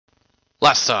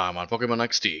Last time on Pokemon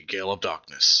XD, Gale of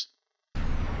Darkness.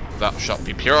 Thou shalt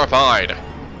be purified.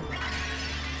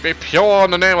 Be pure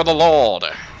in the name of the Lord.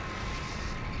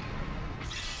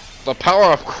 The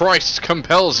power of Christ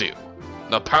compels you.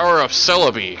 The power of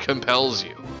Celebi compels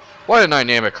you. Why didn't I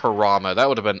name it Kurama? That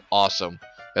would have been awesome.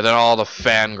 And then all the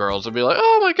fangirls would be like,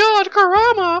 oh my god,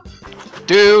 Kurama!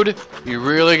 Dude, you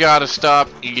really gotta stop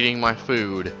eating my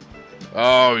food.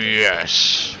 Oh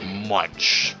yes,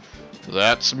 munch.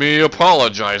 That's me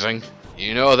apologizing.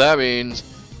 You know what that means.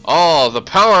 Oh, the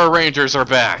Power Rangers are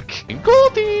back.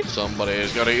 Goldie!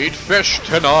 Somebody's gonna eat fish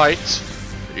tonight.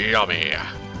 Yummy.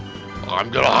 I'm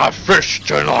gonna have fish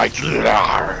tonight.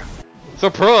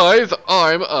 Surprise!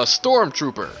 I'm a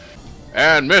stormtrooper.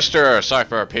 And Mr.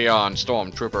 Cypher Peon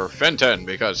Stormtrooper Fenton,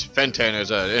 because Fenton is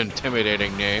an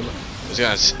intimidating name, is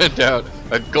gonna send out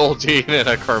a Goldeen and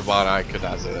a Carvana. I could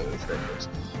not say that with fingers.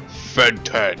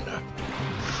 Fenton.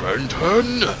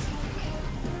 Fenton.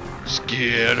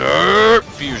 Skinner.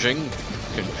 Fusing.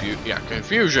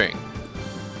 Confusing.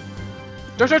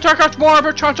 Does it take us more of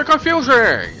a chance of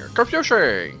confusing?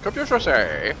 Confusing.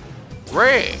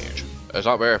 Rage is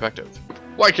not very effective.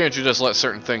 Why can't you just let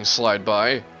certain things slide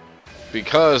by?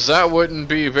 Because that wouldn't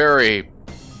be very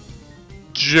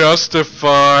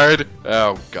justified.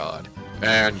 Oh god.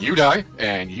 And you die,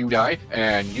 and you die,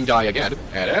 and you die again,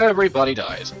 and everybody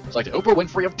dies. It's like the Oprah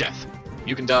Winfrey of death.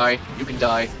 You can die,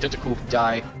 Tentacool can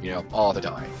die, you know, all the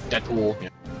die. Deadpool, you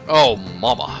know. Oh,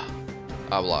 mama.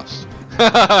 I've lost.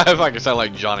 If I could sound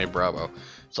like Johnny Bravo.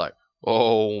 It's like,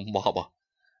 oh, mama.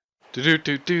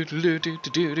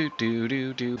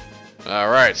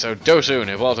 Alright, so Dosun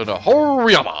evolved into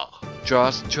Horiyama.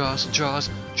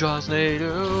 Just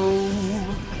NATO.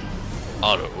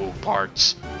 Auto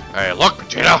parts. Hey, look,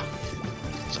 Vegeta!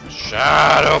 It's a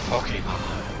shadow Pokemon.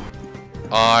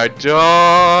 I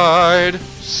died.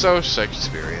 So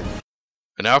Shakespearean.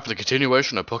 And now for the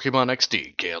continuation of Pokemon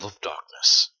XD, Gale of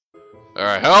Darkness.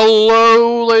 Alright,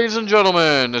 hello, ladies and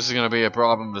gentlemen. This is gonna be a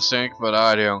problem to sync, but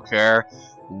I don't care.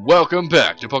 Welcome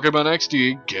back to Pokemon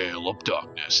XD, Gale of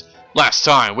Darkness. Last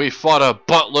time, we fought a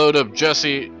buttload of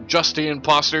Justy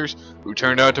imposters who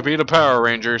turned out to be the Power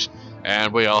Rangers,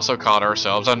 and we also caught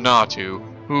ourselves a Natu,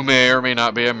 who may or may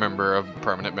not be a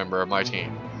permanent member of my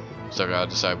team. So I gotta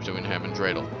decide between him and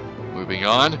Dreidel. Moving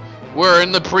on, we're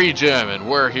in the pre-gym, and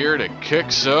we're here to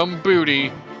kick some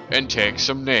booty and take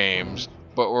some names,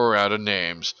 but we're out of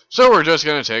names. So we're just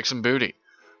gonna take some booty.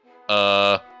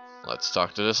 Let's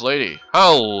talk to this lady.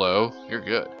 Hello, you're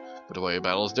good, but the way you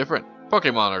battle is different.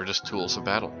 Pokemon are just tools of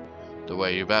battle. The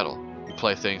way you battle, you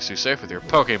play things too safe with your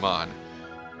Pokemon.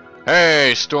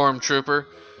 Hey, Stormtrooper.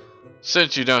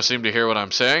 Since you don't seem to hear what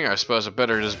I'm saying, I suppose I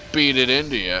better just beat it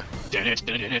into you.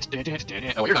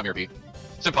 Oh, you're not Miror B.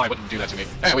 Sempai wouldn't do that to me.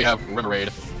 And we have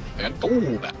Remoraid and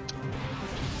Golbat.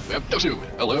 We have Dosun.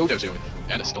 Hello, Dosun.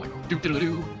 And it's still like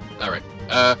Alright.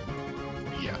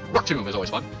 Yeah. Rock Tomb is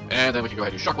always fun. And then we can go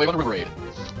ahead and Shockwave on the Remoraid.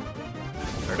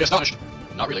 Very be astonished.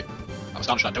 Not really. I'm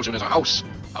astonished that Dosun is a house.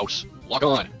 House. Lock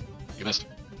on. You missed.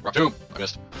 Rock Tomb. I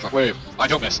missed. Shockwave. I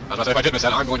don't miss. I was about to say, if I did miss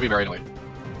that, I'm going to be very annoyed.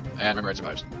 And Remoraid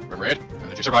survives. Remoraid,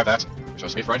 did you survive that? You're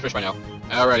supposed to be fried fish by now.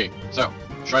 Alrighty, so,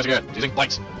 tries again, using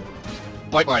bites.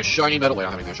 Bite my shiny metal, wait,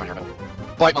 I don't have any shiny metal.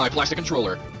 Bite my plastic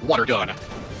controller, water gun.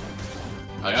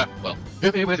 Oh yeah, well,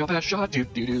 hit me with your best shot,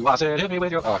 do-do-do, I said hit me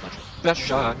with your, best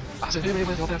shot, I said hit me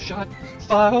with your best shot,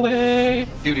 far away,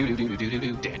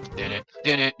 do-do-do-do-do-do-do, din-din-it.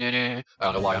 I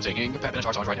don't know why I'm singing Pep and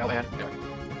Star songs right now, man. Anyway.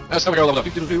 That's how we go level up,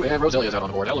 do-do-do-do, and Roselia's out on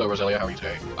the board. Hello, Roselia, how are you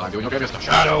today? I'm doing okay against the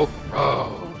Shadow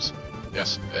Rose.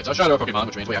 Yes, it's a Shadow Pokemon,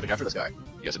 which means we have to capture this guy.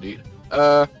 Yes, indeed. We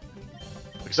can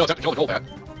still attempt to kill the Golbat.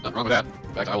 Nothing wrong with that.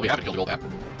 In fact, I will be happy to kill the Golbat.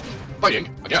 Fighting,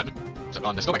 again. Except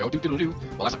on this Stomach, do-do-do-do.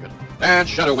 Well, that's not good. And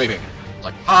Shadow Waving. It's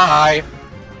like, hi!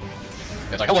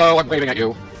 It's like, hello, I'm waving at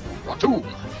you. Rock Tomb.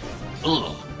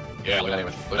 Ugh. Yeah, look at that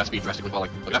damage. Look at that speed drastically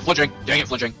falling. Look at that flinching. Dang it,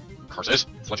 flinching. Curses.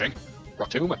 Flinching. Rock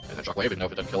Tomb. And then Shockwave. And no,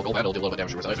 if it doesn't kill the Golbat, it'll do a little bit of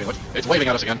damage to Roselia. It's waving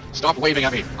at us again. Stop waving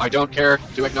at me. I don't care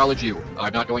to acknowledge you.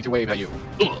 I'm not going to wave at you.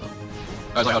 Ugh.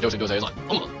 That's like how Dosun goes, like,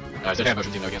 it's a hand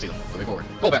motion team, though, I can't see them. Moving forward.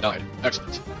 Golbat died.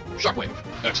 Excellent. Shockwave.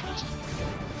 Excellent.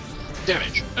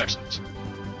 Damage. Excellent.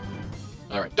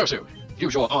 Alright, Dosun.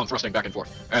 Use your arm thrusting back and forth.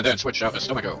 And then switch out a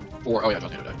Stomach-O for, oh yeah,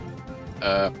 Jolteon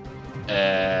died.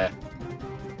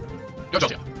 No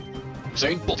Jolteon.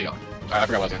 Insane Bolteon. I forgot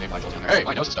what I was gonna name my Jolteon. Hey,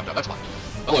 my nose is stuffed up, that's fine.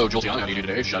 Hello, Jolteon, how do you do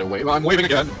today? Shadow Wave. I'm waving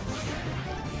again.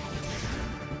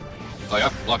 Oh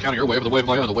yeah, block counter your wave with the wave of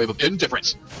my own, the wave of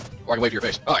indifference. Or I can wave to your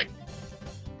face. Hi.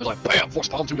 It's like, bam! Force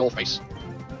palm to your face.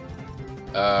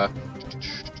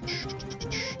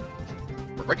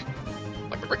 Brick.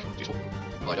 Like brick. Useful.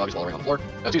 Well, I obviously fall around on the floor.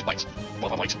 Let's use bites.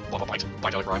 Bite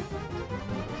Telecrime.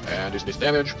 And do some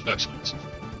damage. Excellent.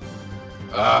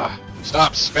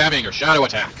 Stop spamming your shadow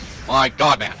attack. My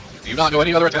god, man. Do you not know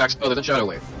any other attacks other than Shadow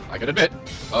Wave? I can admit.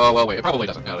 Oh, well, wait, it probably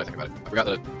doesn't now that I think about it. I forgot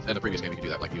that in the previous game you could do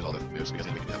that, like use all the moves, because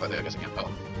we can do that, but I guess I can't.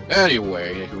 Oh.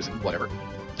 Anyway, who's whatever.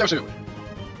 Dosu.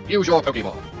 Use your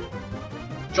Pokeball.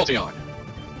 Jolteon.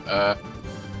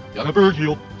 You have a bird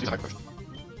heal. Seems like a question.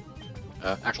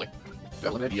 Actually. Do you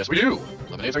have Lemonade? Yes, we do.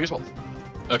 Lemonades are useful.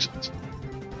 Excellent.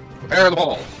 Prepare the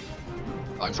ball.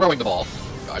 I'm throwing the ball.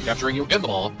 I'm capturing you in the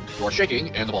ball. You are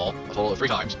shaking in the ball a total of 3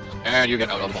 times, and you get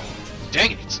out of the ball.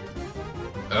 Dang it!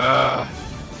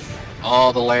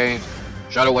 All the lane.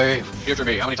 Shadow Wave. Future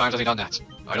me. How many times has he done that?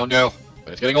 I don't know,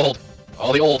 but it's getting old.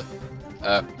 All the old.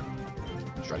 Try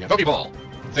again. Pokeball.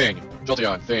 Thing.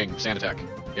 Jolteon. Thing. Sand attack.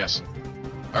 Yes.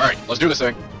 Alright, let's do this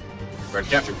thing. We're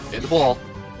gonna capture in the ball,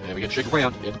 and we get shake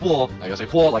around in the ball. I gotta say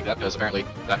ball like that, because apparently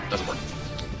that doesn't work.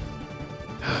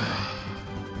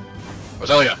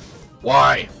 Roselia.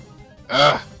 Why?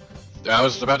 I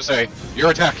was about to say, your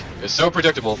attack is so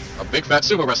predictable, a big fat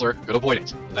sumo wrestler could avoid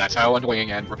it. That's how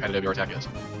annoying and repetitive your attack is.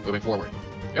 Moving forward.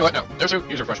 You know what? No. There's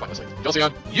use Refresh mindlessly.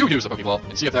 Jolteon, you use the Pokeball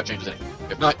and see if that changes anything.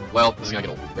 If not, well, this is gonna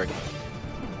get old. Very good.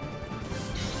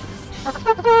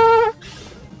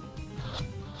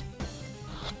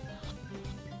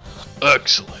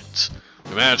 Excellent.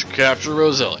 We managed to capture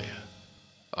Roselia.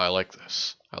 I like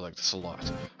this. I like this a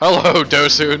lot. Hello,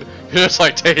 Dosun! You're just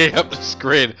like taking up the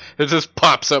screen. It just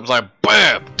pops up like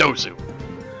BAM! Dosun!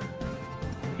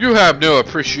 You have no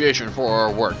appreciation for our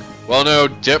work. Well, no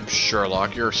dip,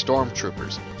 Sherlock. You're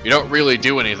stormtroopers. You don't really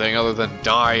do anything other than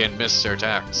die and miss their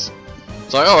attacks.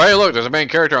 It's like, oh, hey, look, there's a main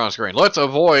character on screen. Let's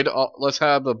have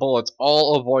the bullets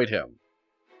all avoid him.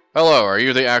 Hello, are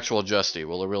you the actual Justy?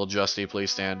 Will the real Justy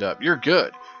please stand up? You're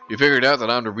good. You figured out that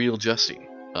I'm the real Justy.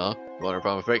 Huh? You want to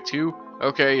problem fake too?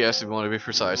 Okay, yes, if you want to be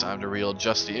precise, I'm the real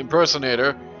Justy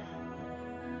impersonator.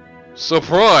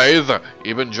 Surprise!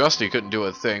 Even Justy couldn't do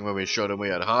a thing when we showed him we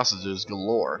had hostages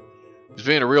galore. He's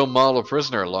being a real model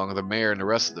prisoner along with the mayor and the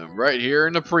rest of them, right here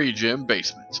in the pre-gym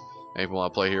basement. Anyone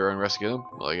want to play hero and rescue them?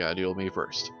 Well, you gotta deal with me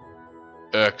first.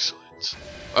 Excellent.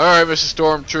 Alright, Mrs.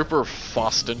 Stormtrooper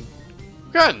Foston.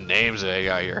 What kind of names do they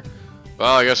got here?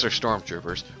 Well, I guess they're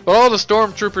stormtroopers. But all the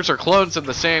stormtroopers are clones of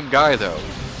the same guy, though.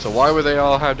 So why would they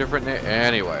all have different names?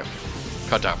 Anyway,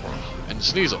 cut that for and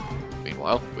Sneasel.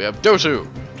 Meanwhile, we have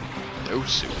Dosu.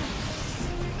 Dosu.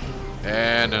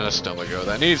 And then a Stomago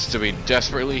that needs to be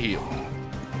desperately healed.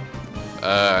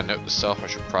 Note to self, I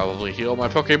should probably heal my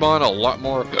Pokemon a lot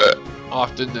more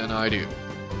often than I do.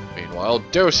 Meanwhile,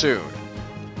 Dosu.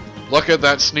 Look at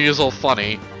that Sneasel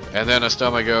funny, and then a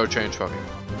Stomago change Pokemon.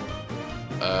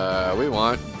 We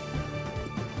want...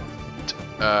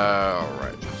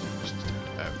 alright.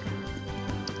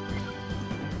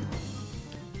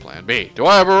 Plan B. Do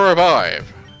I have a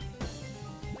revive?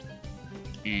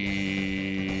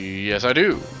 Yes, I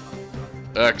do.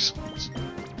 Excellent.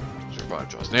 Survive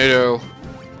Josnado.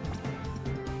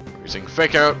 Using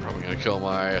Fake Out. Probably gonna kill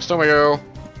my Stomago.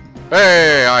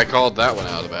 Hey, I called that one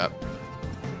out of the bat.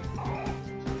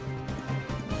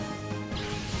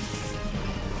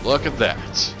 Look at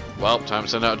that. Well, time to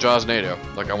send out Josnado,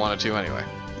 like I wanted to anyway.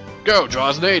 Go,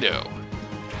 Josnado!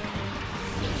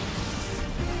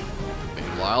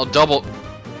 Meanwhile, double...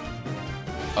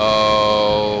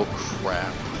 Oh,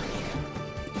 crap.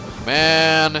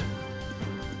 Man!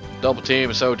 Double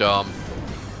team is so dumb.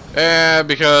 And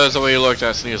because the way you looked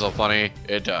at Sneasel funny,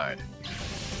 it died.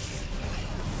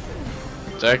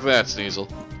 Take that, Sneasel.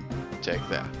 Take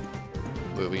that.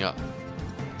 Moving on.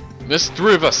 Miss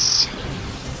Drivus!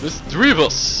 Miss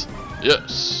Drivus!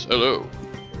 Yes, hello.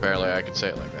 Apparently I can say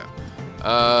it like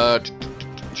that.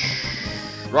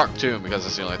 Rock Tomb, because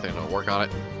that's the only thing that'll work on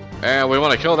it. And we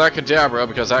want to kill that Kadabra,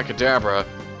 because that Kadabra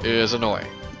is annoying.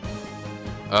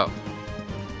 Oh.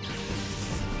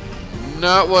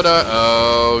 Not what I...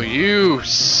 Oh, you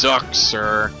suck,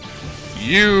 sir.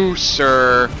 You,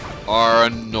 sir, are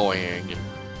annoying.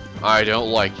 I don't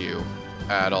like you.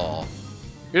 At all.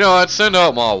 You know what? Send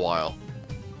out Mawile.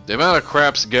 The amount of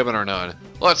crap's given or none.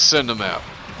 Let's send them out.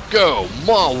 Go,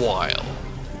 Mawile!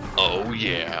 Oh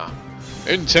yeah.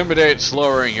 Intimidate,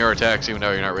 slowing your attacks even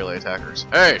though you're not really attackers.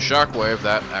 Hey, Shockwave,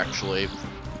 that actually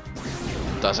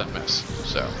doesn't miss.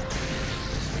 So,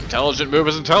 intelligent move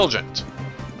is intelligent.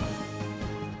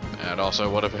 And it also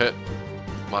would have hit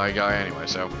my guy anyway,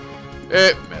 so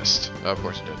it missed. Of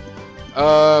course it did.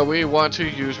 We want to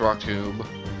use Rock Tomb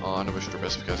on Mr.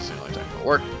 Abyss because it's the only time it'll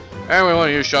work. And we want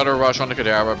to use Shadow Rush on the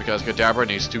Kadabra because Kadabra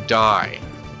needs to die.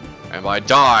 And by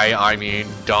die, I mean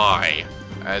die.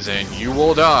 As in, you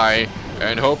will die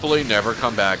and hopefully never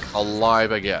come back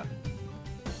alive again.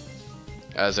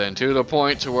 As in, to the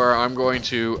point to where I'm going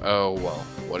to... Oh, well.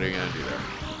 What are you going to do there?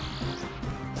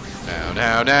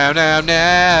 No.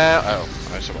 Oh,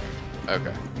 I survived.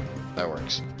 Okay. That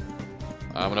works.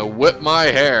 I'm going to whip my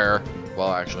hair.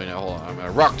 Well, actually, no, hold on. I'm going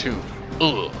to rock tomb.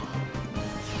 Ugh.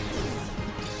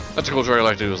 That's a cool trick I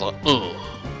like to do. Is like, ugh.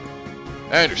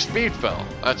 And your speed fell.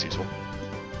 That's useful.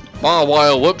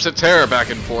 Mawile whips its hair back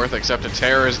and forth, except its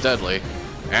hair is deadly.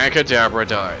 And Kadabra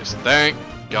dies. Thank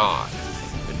God.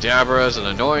 Kadabra is an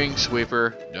annoying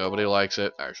sweeper. Nobody likes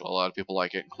it. Actually, a lot of people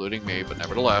like it, including me, but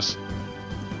nevertheless.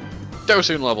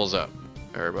 Dosoon levels up.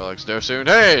 Everybody likes Dosoon.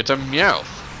 Hey, it's a Meowth.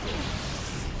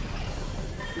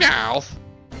 Meowth.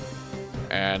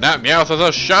 And that Meowth is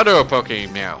a Shadow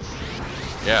Meowth.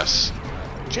 Yes.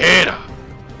 Cheetah.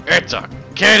 It's a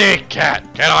kitty cat.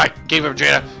 Can I keep him,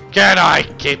 Cheetah? Can I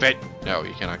keep it? No,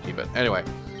 you cannot keep it. Anyway,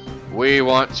 we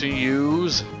want to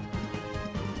use...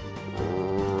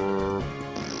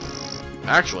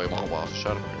 Actually, well,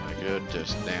 shut up. My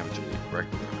goodness, damn to be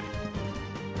regularly.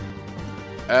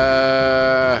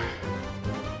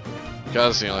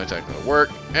 Because it's the only attack that'll work.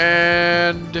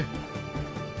 And...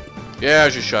 yeah,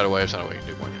 just shut away. It's not a way you can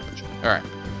do more damage. Alright.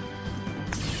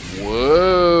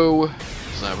 Whoa!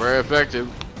 It's not very effective.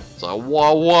 It's a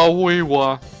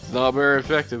wah-wah-wee-wah. It's not very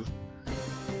effective.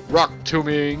 Rock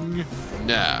tombing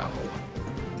now.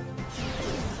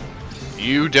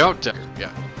 You don't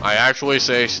yeah, I actually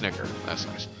say snicker. That's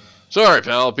nice. Sorry,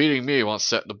 pal. Beating me won't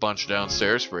set the bunch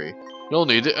downstairs free. You'll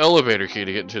need the elevator key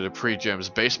to get into the pre-gem's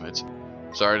basement.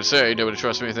 Sorry to say, nobody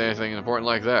trusts me with anything important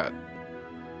like that.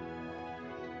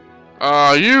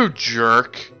 Aw, you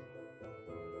jerk.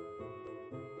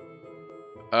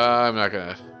 I'm not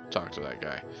gonna talk to that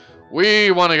guy.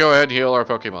 We want to go ahead and heal our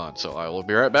Pokemon, so I will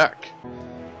be right back.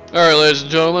 Alright, ladies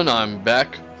and gentlemen, I'm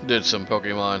back. Did some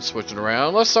Pokemon switching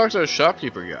around. Let's talk to the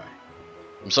shopkeeper guy.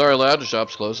 I'm sorry, lad, the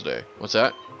shop's closed today. What's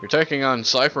that? You're taking on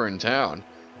Cypher in town.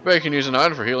 I bet you can use an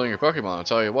item for healing your Pokemon, I'll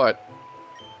tell you what.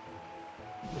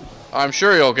 I'm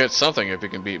sure you'll get something if you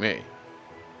can beat me.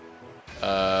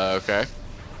 Okay.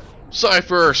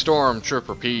 Cypher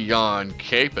Stormtrooper Peon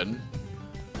Capin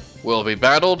will be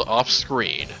battled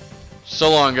off-screen. So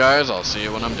long, guys. I'll see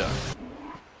you when I'm done.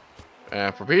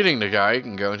 And for beating the guy, you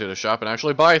can go into the shop and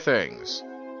actually buy things.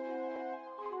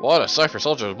 What? A Cypher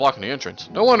soldier is blocking the entrance.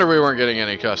 No wonder we weren't getting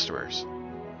any customers.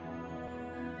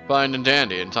 Fine and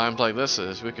dandy. In times like this,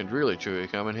 we can really truly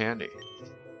come in handy.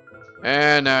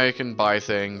 And now you can buy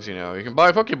things, you know, you can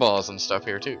buy Pokeballs and stuff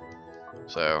here too.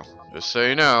 So, just so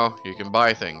you know, you can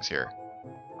buy things here.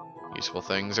 Useful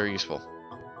things are useful.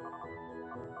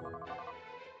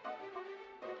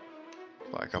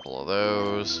 Buy a couple of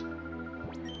those.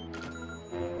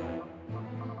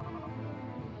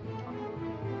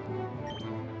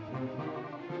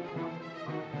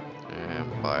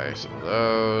 And buy some of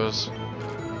those.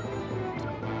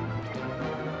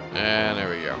 And there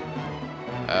we go.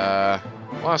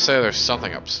 I want to say there's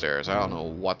something upstairs. I don't know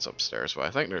what's upstairs, but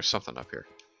I think there's something up here.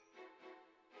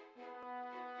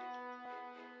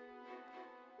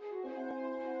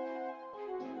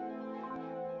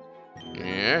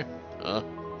 Yeah.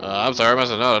 I'm sorry, I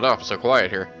must have nodded off. It's so quiet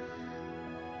here.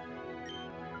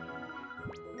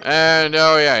 And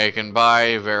oh yeah, you can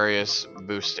buy various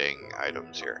boosting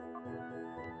items here.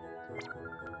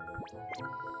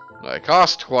 They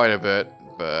cost quite a bit,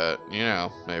 but you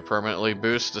know, they permanently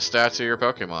boost the stats of your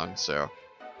Pokemon. So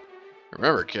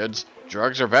remember, kids,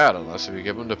 drugs are bad unless you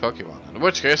give them to Pokemon. In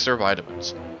which case, they're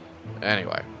vitamins.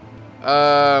 Anyway,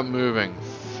 moving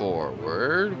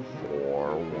forward.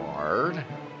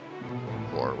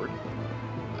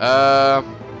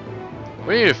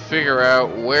 We need to figure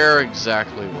out where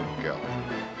exactly we're going.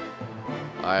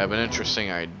 I have an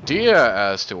interesting idea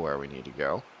as to where we need to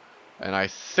go. And I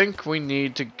think we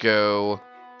need to go...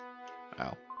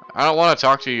 Oh, I don't want to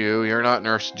talk to you. You're not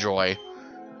Nurse Joy.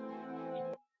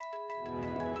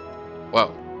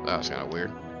 Whoa, that was kind of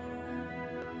weird.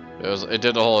 It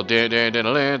did the whole and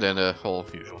the whole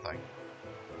usual thing.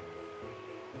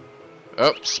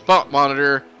 Oh, spot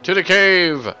monitor to the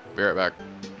cave. Be right back.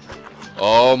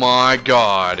 Oh my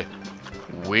God,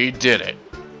 we did it.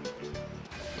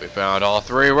 We found all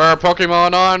 3 rare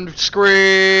Pokemon on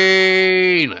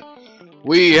screen.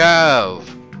 We have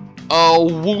a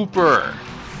Wooper.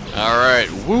 Alright,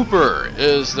 Wooper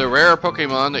is the rare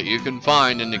Pokemon that you can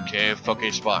find in the cave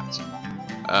Pokespots.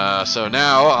 So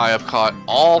now I have caught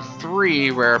all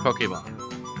 3 rare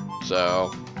Pokemon.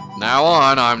 So now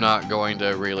on, I'm not going to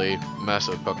really mess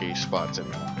with Pokespots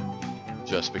anymore.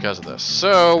 Just because of this.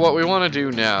 So what we want to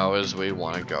do now is we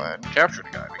want to go ahead and capture the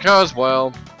guy. Because,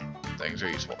 well, things are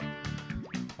useful.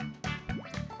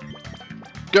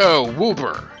 Go,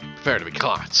 Wooper! Prepare to be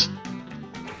caught.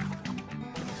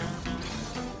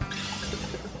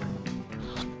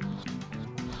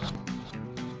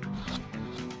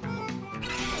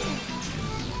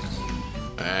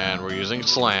 using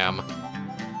Slam.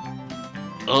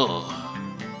 Ugh.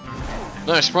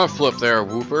 Nice front flip there,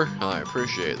 Whooper. I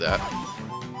appreciate that.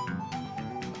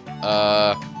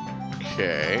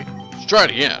 Okay. Let's try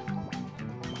it again.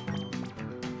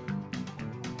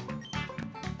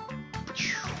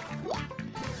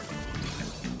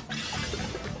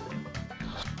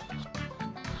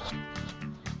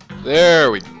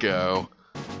 There we go.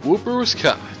 Whooper was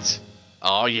caught.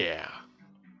 Oh yeah.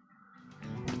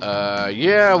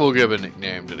 Yeah, we'll give a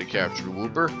nickname to the captured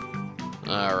Whooper.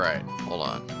 Alright, hold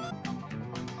on.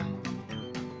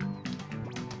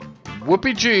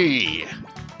 Whoopie G!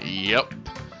 Yep.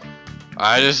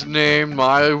 I just named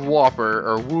my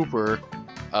Whooper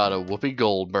out of Whoopi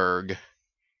Goldberg.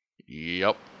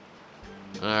 Yep.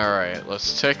 Alright,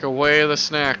 let's take away the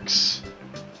snacks.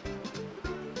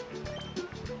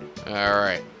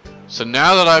 Alright. So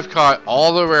now that I've caught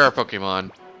all the rare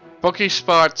Pokemon,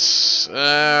 Pokespots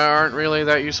aren't really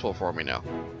that useful for me now.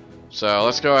 So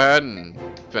let's go ahead and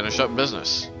finish up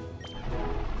business.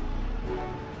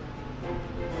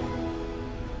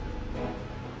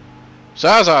 So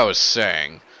as I was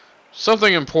saying,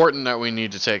 something important that we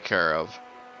need to take care of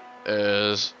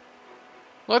is,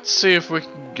 let's see if we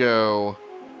can go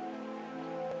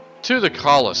to the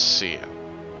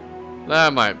Coliseum.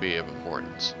 That might be of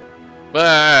importance.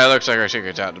 But it looks like our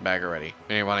secret's out in the bag already.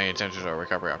 Anyone any attention to our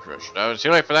recovery operation? No, it's too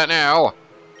late for that now.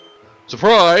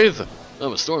 Surprise!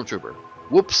 I'm a stormtrooper.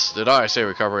 Whoops, did I say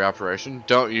recovery operation?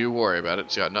 Don't you worry about it,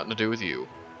 it's got nothing to do with you.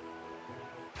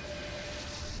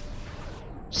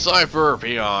 Cypher,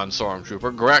 Peon,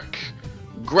 Stormtrooper,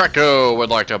 Greco would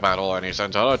like to battle any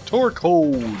sense out of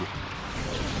Torkoal!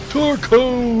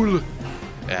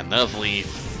 And Nuzleaf.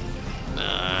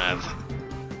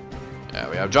 Yeah,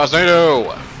 we have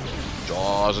Josnado!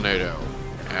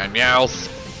 And Meowth.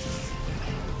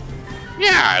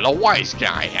 Yeah, the wise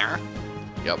guy, huh?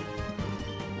 Yep.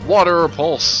 Water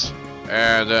Pulse.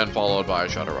 And then followed by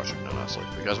Shadow Rushing, honestly.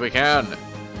 Because we can.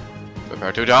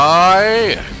 Prepare to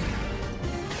die!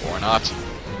 Or not.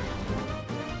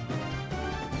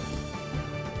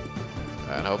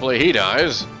 And hopefully he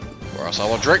dies. Or else I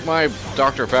will drink my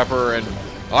Dr. Pepper and...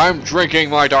 I'm drinking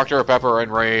my Dr. Pepper in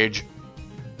rage.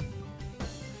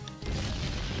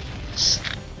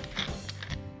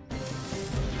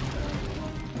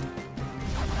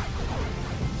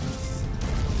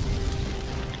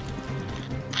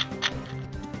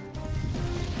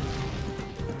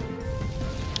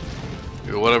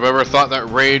 Who would have ever thought that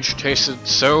rage tasted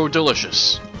so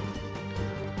delicious?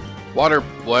 Water...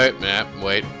 Wait.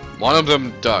 One of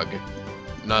them dug.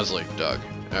 Nuzleaf dug.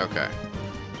 Okay.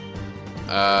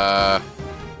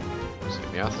 See,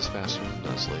 Meowth is faster than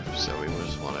Nuzleaf, so we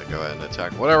just want to go ahead and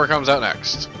attack whatever comes out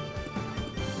next.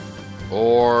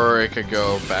 Or it could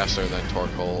go faster than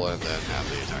Torkoal and then have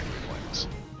the attacking points.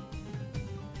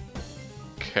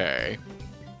 Okay.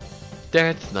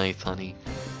 That's nice, honey.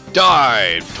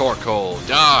 Die, Torkoal!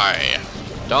 Die!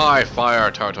 Die,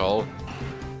 Fire Turtle!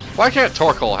 Why can't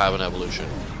Torkoal have an evolution?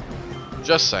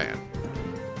 Just saying.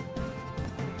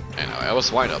 Anyway, I was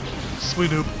Swine Up.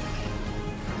 Swine Up.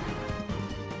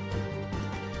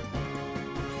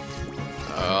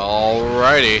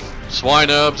 Alrighty.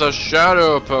 Swine-Up's a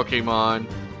shadow Pokemon.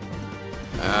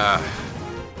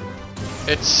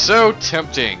 It's so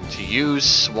tempting to use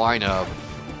Swine-Up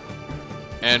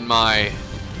in my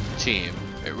team.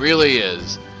 It really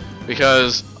is.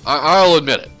 Because, I'll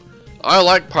admit it. I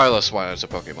like Piloswine as a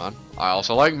Pokemon. I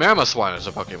also like Mamoswine as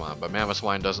a Pokemon, but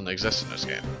Mamoswine doesn't exist in this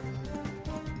game.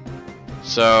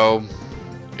 So,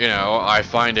 you know, I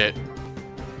find it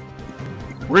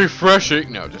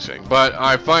refreshing, no, just kidding, but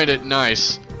I find it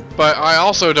nice, but I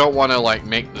also don't want to, like,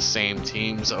 make the same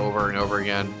teams over and over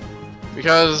again,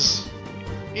 because,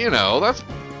 you know, that's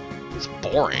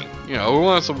boring. You know, who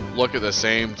wants to look at the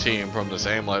same team from the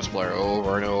same Let's Player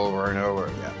over and over and over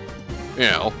again? You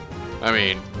know, I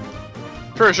mean,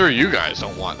 pretty sure you guys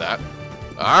don't want that.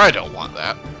 I don't want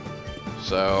that.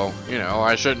 So, you know,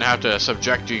 I shouldn't have to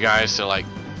subject you guys to, like,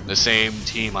 the same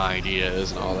team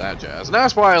ideas and all that jazz. And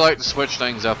that's why I like to switch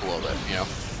things up a little bit, you know.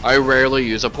 I rarely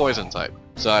use a poison type,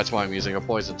 so that's why I'm using a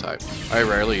poison type. I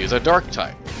rarely use a dark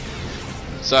type,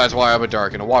 so that's why I'm a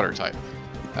dark and a water type.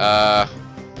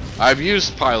 I've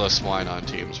used Piloswine on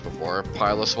teams before.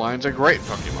 Piloswine's a great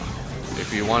Pokemon.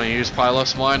 If you want to use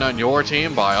Piloswine on your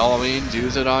team, by all means,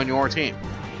 use it on your team.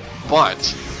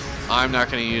 But I'm not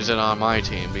going to use it on my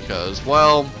team because,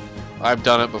 well, I've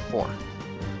done it before.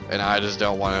 And I just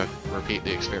don't want to repeat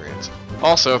the experience.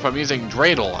 Also, if I'm using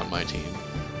Dreidel on my team,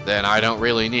 then I don't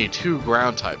really need two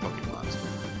ground-type Pokemons.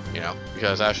 You know,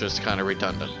 because that's just kind of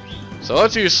redundant. So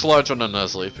let's use Sludge on the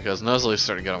Nuzleaf, because Nuzleaf's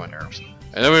starting to get on my nerves.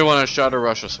 And then we want to Shadow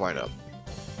Rush a Swine-Up.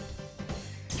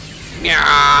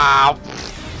 Meow.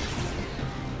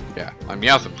 Yeah, my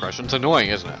Meowth impression's annoying,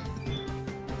 isn't it?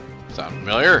 Sound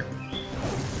familiar?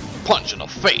 Punch in the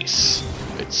face.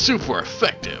 It's super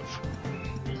effective.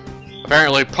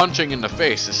 Apparently, punching in the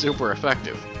face is super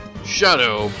effective.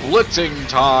 Shadow blitzing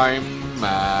time.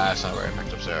 It's not very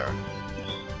effective, sir.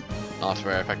 Not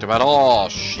very effective at all.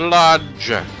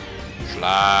 Sludge.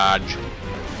 Sludge.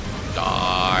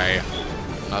 Die.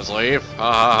 Nuzleaf.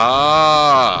 Ha ha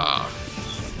ha.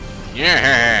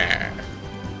 Yeah.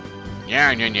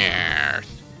 Yeah, yeah, yeah.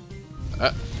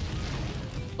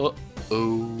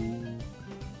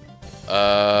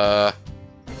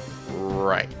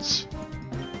 Right.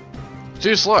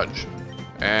 Do sludge.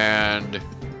 And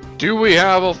do we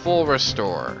have a full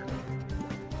restore?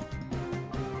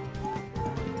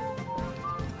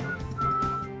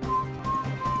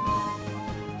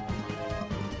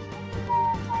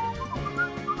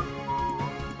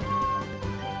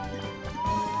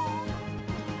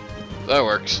 That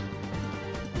works.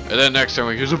 And then next time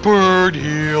we use a bird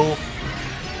heal.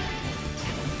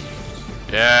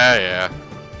 Yeah.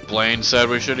 Blaine said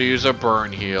we should have used a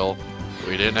burn heal.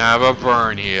 We didn't have a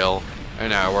burn heal.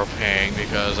 And now we're paying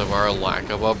because of our lack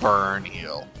of a burn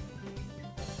heal.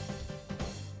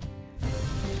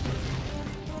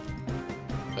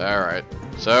 Alright.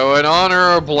 So in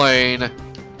honor of Blaine.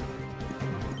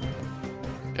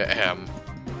 Ahem.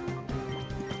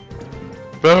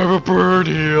 Better have a burn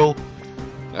heal.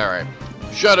 Alright.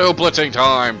 Shadow blitzing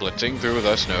time. Blitzing through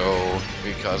the snow.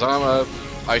 Because I'm a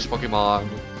ice Pokemon.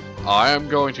 I am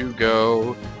going to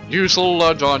go use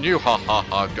sludge on you. Ha ha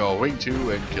ha. Going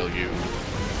to and kill you.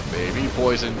 Maybe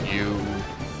poison you.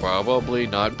 Probably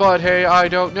not. But hey, I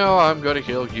don't know. I'm gonna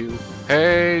kill you.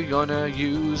 Hey, gonna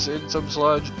use in some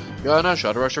sludge. Gonna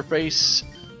Shadow Rush your face.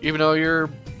 Even though you're...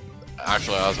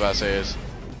 Actually, I was about to say is...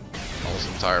 Almost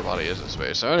the entire body is in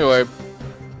space. So anyway...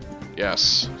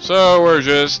 Yes. So we're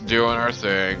just doing our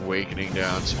thing. Wakening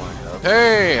down Swine Up.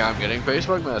 Hey, I'm getting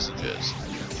Facebook messages.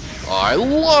 I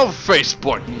love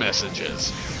Facebook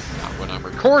messages. Not when I'm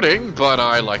recording, but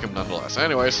I like them nonetheless.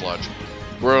 Anyway, sludge.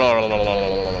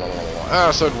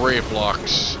 Acid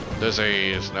reflux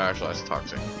disease. No, actually, that's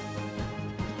toxic.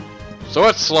 So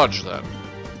what's sludge then?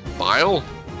 Bile?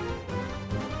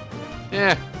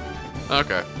 Yeah.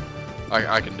 Okay.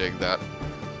 I can dig that.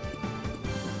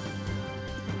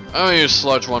 I'm gonna use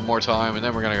sludge one more time, and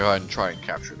then we're gonna go ahead and try and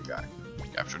capture the guy.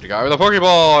 Capture the guy with a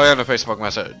Pokeball and a Facebook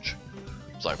message.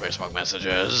 It's like Facebook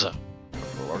messages. I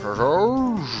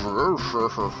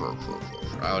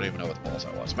don't even know what the balls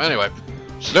that was. But anyway,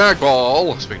 snack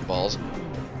ball. Speaking of balls.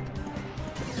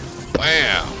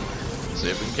 Bam! See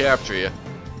if we can capture you.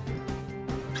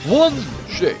 1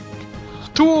 shake.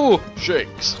 2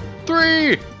 shakes.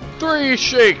 3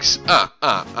 shakes.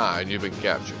 And you've been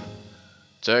captured.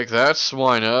 Take that,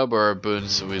 Swinub, or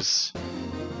Boonswiz.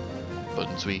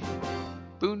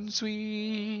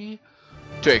 Boonswee.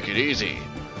 Take it easy.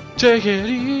 Take it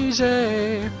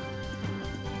easy.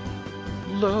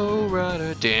 Low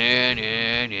rider. Take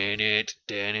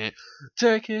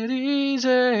it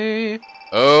easy.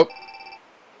 Oh.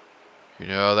 You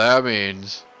know what that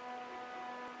means.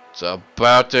 It's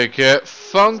about to get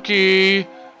funky.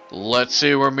 Let's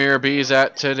see where Miror B's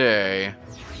at today.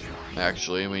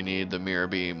 Actually, we need the Miror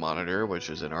B monitor, which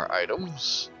is in our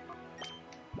items.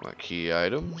 My key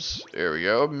items. There we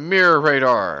go. Mirror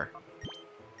radar.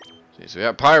 See, so we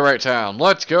have Pyrite Town.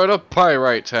 Let's go to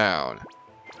Pyrite Town.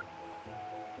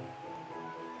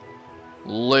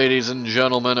 Ladies and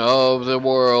gentlemen of the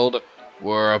world,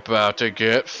 we're about to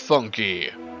get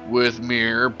funky with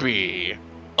Miror B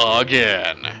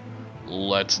again.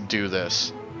 Let's do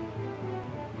this.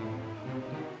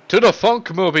 To the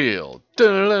Funkmobile.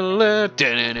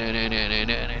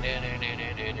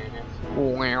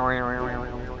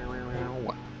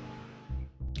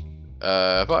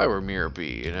 If I were Miror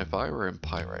B, and if I were in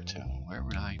Pyrite Town, where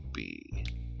would I be?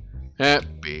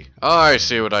 B. Oh, I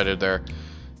see what I did there.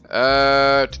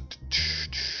 Oh,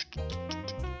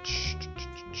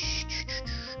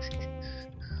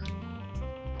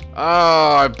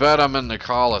 I bet I'm in the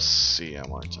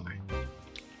Coliseum, aren't I?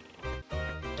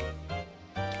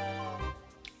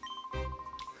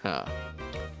 Huh.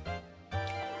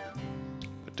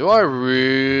 But do I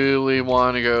really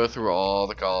want to go through all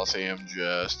the Coliseum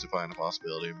just to find the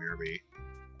possibility of Miror B?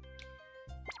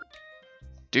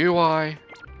 Do I?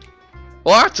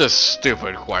 Well, that's a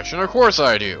stupid question. Of course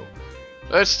I do.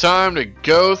 It's time to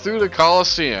go through the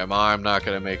Coliseum. I'm not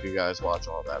going to make you guys watch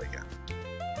all that again.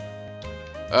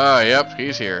 Yep,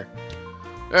 he's here.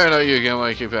 I know you again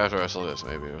want to keep after us of this.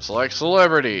 Maybe it was like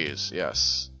celebrities.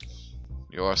 Yes.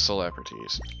 Your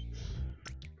celebrities.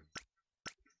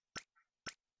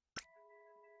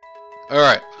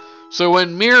 Alright, so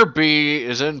when Miror B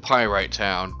is in Pyrite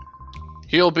Town,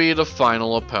 he'll be the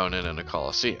final opponent in the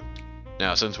Coliseum.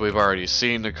 Now, since we've already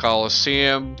seen the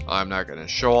Coliseum, I'm not going to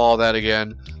show all that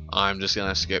again. I'm just going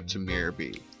to skip to Miror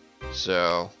B.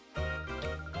 So,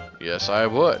 yes, I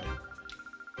would.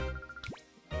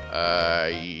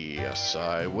 Yes,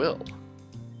 I will.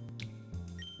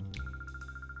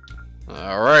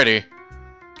 Alrighty,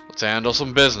 let's handle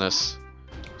some business.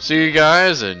 See you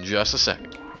guys in just a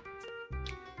second.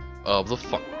 Of the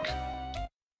fuck.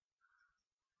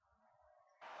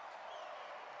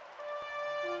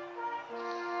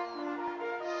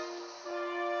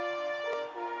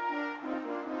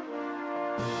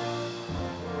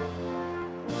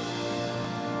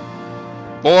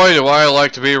 Boy, do I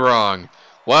like to be wrong.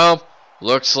 Well,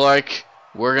 looks like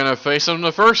we're gonna face him in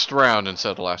the first round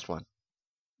instead of the last one.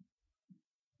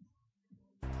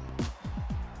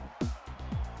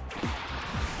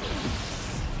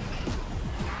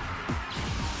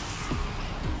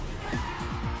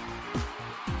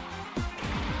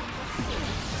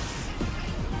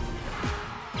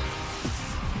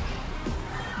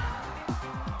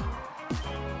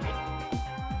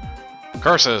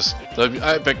 Curses! The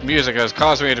epic music has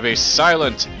caused me to be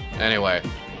silent! Anyway,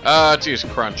 let's use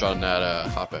Crunch on that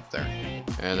Hop-Ip there.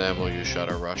 And then we'll use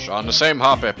Shadow Rush on the same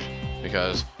Hop-Ip,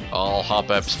 because all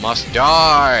Hop-Ips must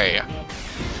die!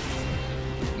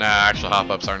 Nah, actually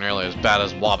Hop-Ips aren't nearly as bad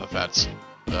as Wobbuffets.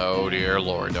 Oh dear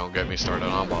lord, don't get me started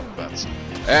on Wobbuffets.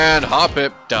 And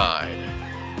Hop-Ip died.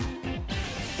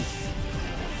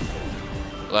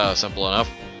 Well, that was simple enough.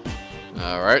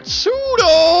 Alright, Sudowoodo!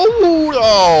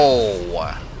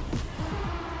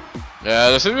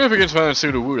 The significance behind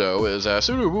Sudowoodo is that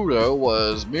Sudowoodo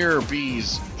was Miror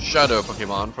B's Shadow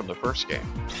Pokemon from the first game.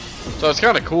 So it's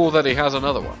kind of cool that he has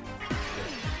another one.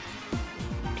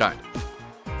 Kind of.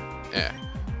 Yeah.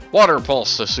 Water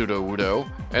Pulse to Sudowoodo,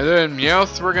 and then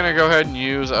Meowth, we're gonna go ahead and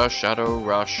use a Shadow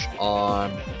Rush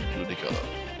on Ludicolo.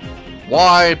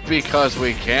 Why? Because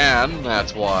we can,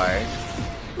 that's why.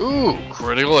 Ooh,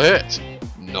 critical hit.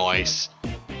 Nice.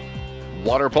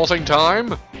 Water pulsing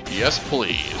time? Yes,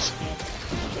 please.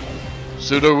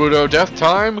 Sudowoodo death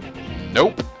time?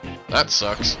 Nope. That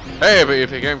sucks. Hey, but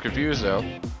if you get confused though,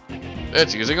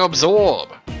 it's using Absorb.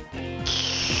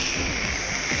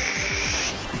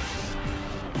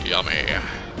 Yummy.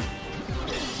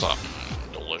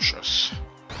 Something delicious.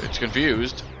 It's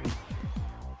confused.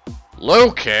 Low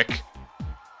kick?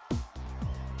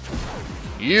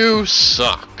 You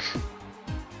suck.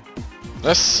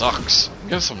 This sucks.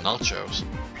 Get some nachos.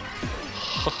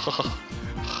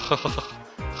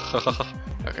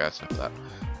 Okay, that's enough of that.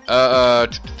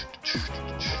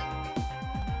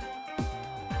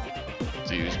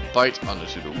 Let's use Bite on the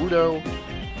Sudowoodo.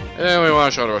 And we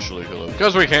want to Shadow Rush Ludicolo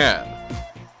because we can.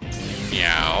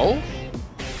 Meow.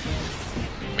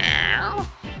 Meow.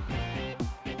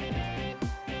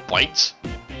 Bite.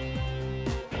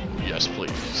 Yes,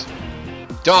 please.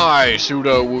 Die,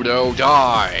 Sudowoodo,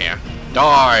 die!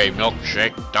 Die,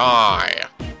 milkshake, die!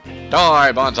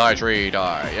 Die, bonsai tree,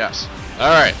 die, yes.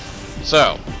 Alright,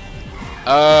 so,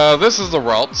 this is the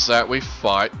Ralts that we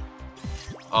fought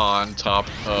on top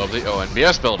of the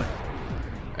ONBS building.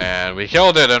 And we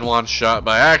killed it in one shot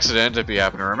by accident, if you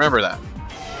happen to remember that.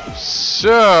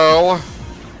 So,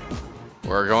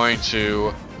 we're going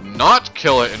to not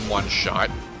kill it in one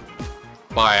shot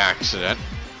by accident.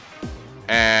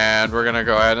 And we're gonna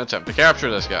go ahead and attempt to capture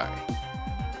this guy.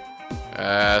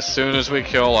 As soon as we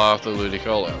kill off the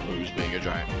Ludicolo, who's being a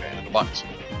giant pain in the butt.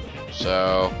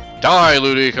 So, die,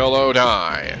 Ludicolo,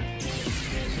 die!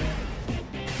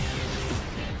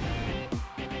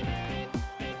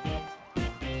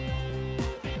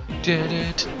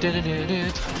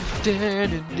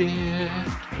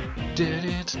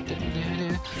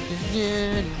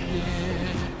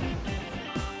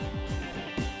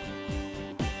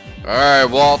 Alright,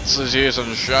 Waltz is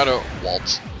using Shadow...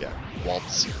 Waltz? Yeah,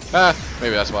 Waltz.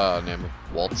 Maybe that's why I named him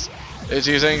Waltz. It's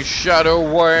using Shadow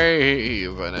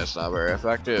Wave, and it's not very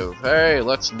effective. Hey,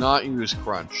 let's not use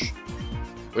Crunch.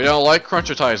 We don't like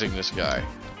crunchitizing this guy.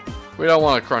 We don't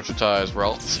want to crunchitize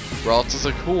Ralts. Ralts is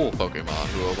a cool Pokemon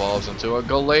who evolves into a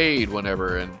Gallade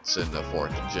whenever it's in the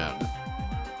 4th gen.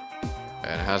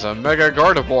 And has a Mega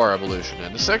Gardevoir evolution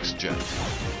in the 6th gen.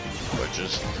 Which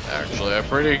is actually a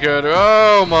pretty good...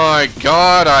 Oh my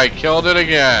god, I killed it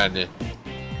again!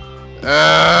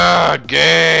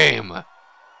 Game!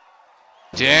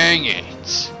 Dang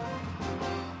it!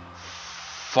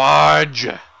 Fudge!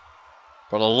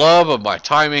 For the love of my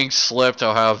timing slipped,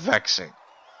 oh how vexing.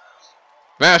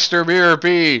 Master Miror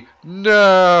B,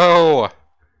 no!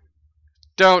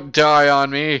 Don't die on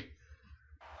me!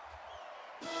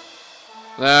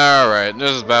 Alright,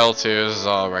 this is battle 2. This is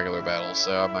all regular battles,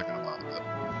 so I'm not gonna bother with it.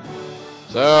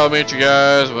 So I'll meet you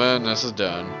guys when this is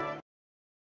done.